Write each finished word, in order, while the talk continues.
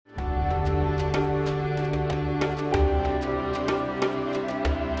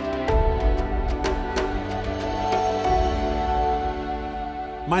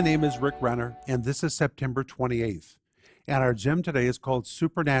My name is Rick Renner, and this is September 28th. And our gem today is called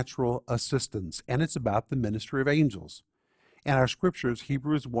Supernatural Assistance, and it's about the ministry of angels. And our scripture is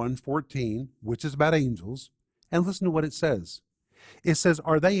Hebrews 1:14, which is about angels. And listen to what it says. It says,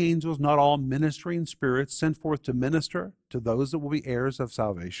 "Are they angels not all ministering spirits sent forth to minister to those that will be heirs of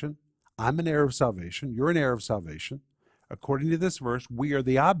salvation?" I'm an heir of salvation. You're an heir of salvation. According to this verse, we are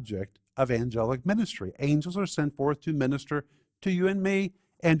the object of angelic ministry. Angels are sent forth to minister to you and me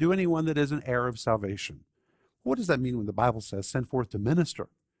and to anyone that is an heir of salvation. What does that mean when the Bible says sent forth to minister?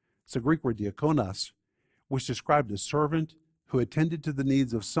 It's the Greek word diakonos, which described a servant who attended to the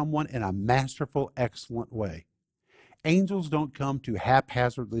needs of someone in a masterful, excellent way. Angels don't come to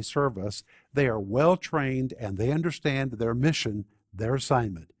haphazardly serve us. They are well trained and they understand their mission, their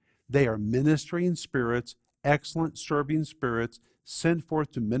assignment. They are ministering spirits, excellent serving spirits, sent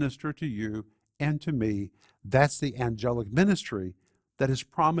forth to minister to you and to me. That's the angelic ministry that is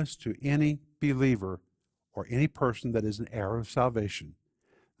promised to any believer or any person that is an heir of salvation.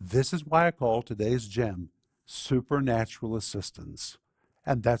 This is why I call today's gem supernatural assistance.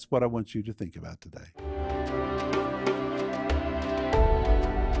 And that's what I want you to think about today.